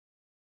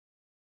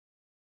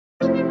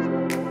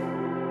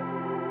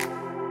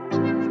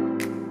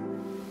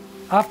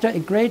After a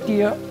great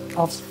deal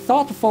of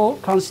thoughtful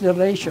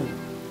consideration,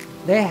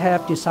 they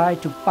have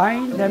decided to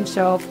bind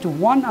themselves to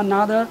one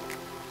another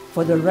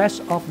for the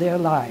rest of their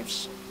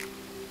lives.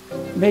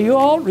 May you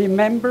all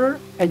remember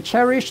and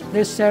cherish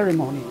this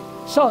ceremony.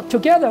 So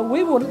together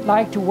we would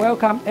like to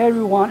welcome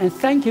everyone and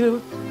thank you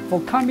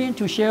for coming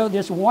to share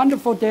this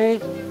wonderful day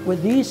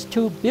with these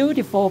two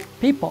beautiful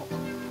people,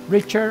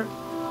 Richard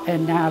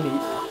and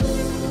Natalie.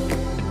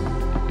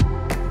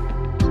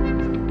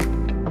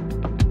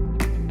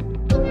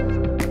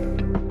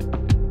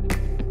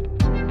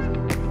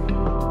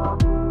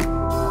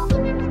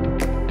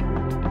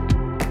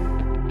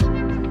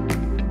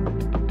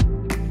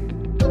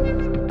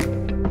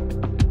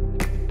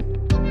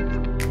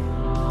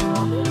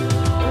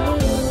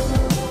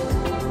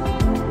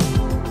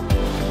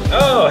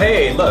 Oh,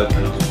 hey, look.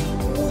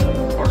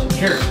 Pour some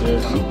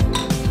characters.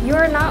 You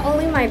are not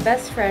only my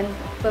best friend,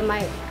 but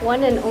my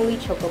one and only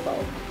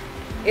chocobo.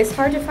 It's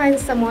hard to find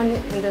someone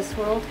in this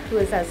world who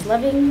is as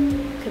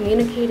loving,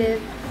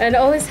 communicative, and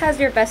always has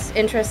your best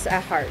interests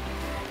at heart.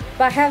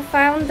 But I have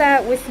found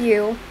that with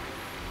you,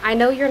 I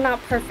know you're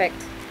not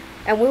perfect,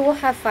 and we will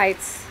have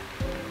fights,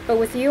 but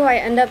with you I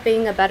end up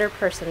being a better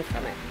person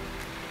from it.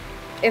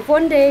 If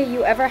one day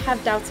you ever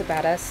have doubts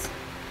about us,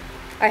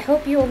 I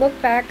hope you will look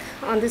back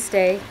on this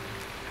day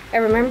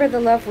and remember the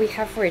love we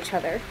have for each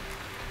other,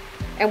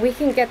 and we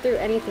can get through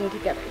anything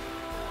together.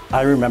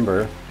 I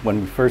remember when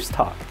we first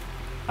talked,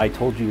 I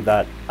told you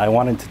that I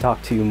wanted to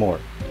talk to you more.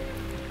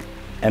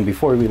 And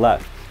before we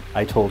left,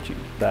 I told you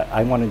that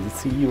I wanted to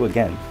see you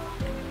again.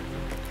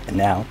 And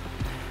now,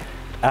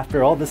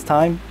 after all this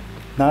time,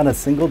 not a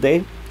single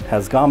day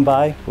has gone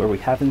by where we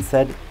haven't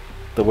said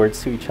the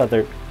words to each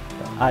other,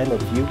 I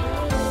love you.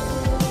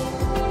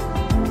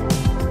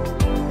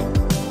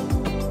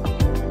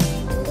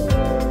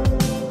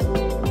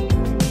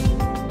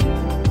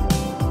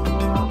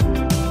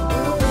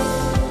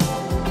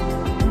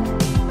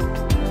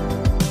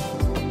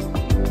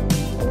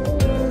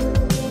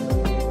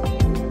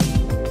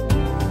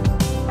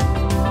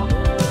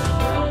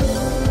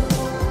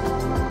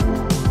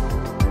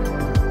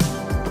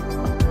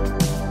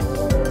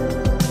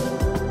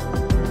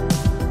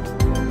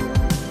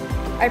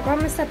 I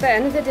promise at the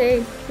end of the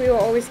day, we will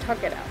always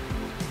talk it out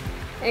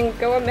and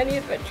go on many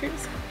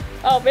adventures.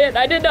 Oh man,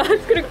 I didn't know I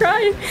was gonna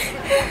cry.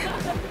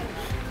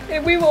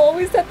 And we will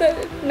always at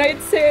the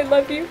night say I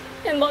love you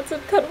and lots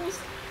of cuddles.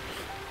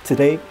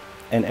 Today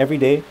and every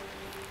day,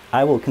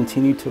 I will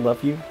continue to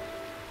love you.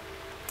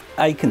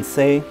 I can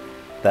say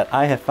that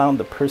I have found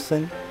the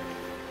person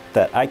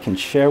that I can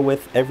share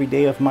with every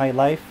day of my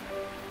life,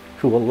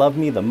 who will love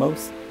me the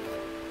most.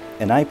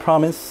 And I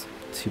promise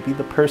to be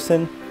the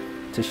person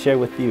to share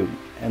with you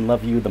and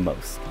love you the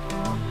most.